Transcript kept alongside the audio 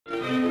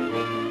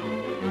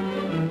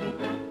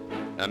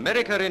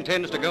America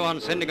intends to go on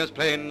sending us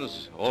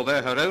planes,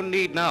 although her own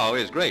need now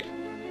is great.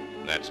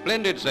 That's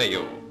splendid, say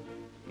you.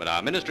 But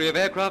our Ministry of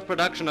Aircraft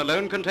Production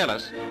alone can tell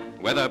us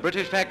whether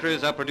British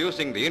factories are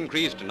producing the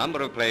increased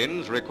number of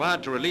planes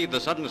required to relieve the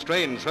sudden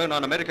strain thrown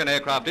on American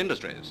aircraft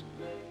industries.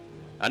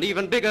 An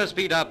even bigger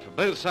speed up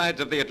both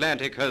sides of the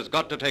Atlantic has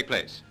got to take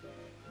place.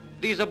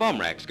 These are bomb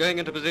racks going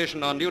into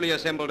position on newly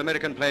assembled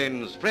American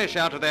planes fresh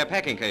out of their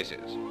packing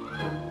cases.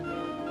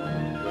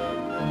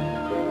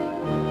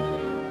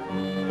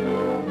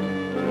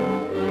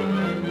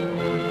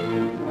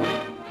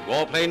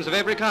 Warplanes of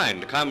every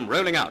kind come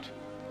rolling out.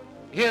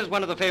 Here's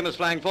one of the famous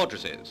flying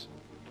fortresses.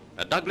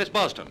 A Douglas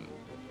Boston,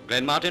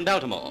 Glen-Martin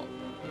Baltimore,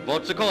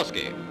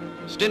 Vaught-Sikorsky,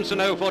 Stinson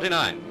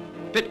 049,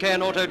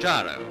 Pitcairn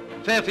Autogyro,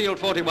 Fairfield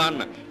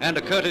 41, and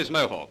a Curtiss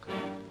Mohawk.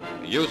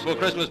 Useful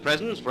Christmas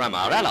presents from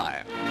our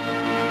ally.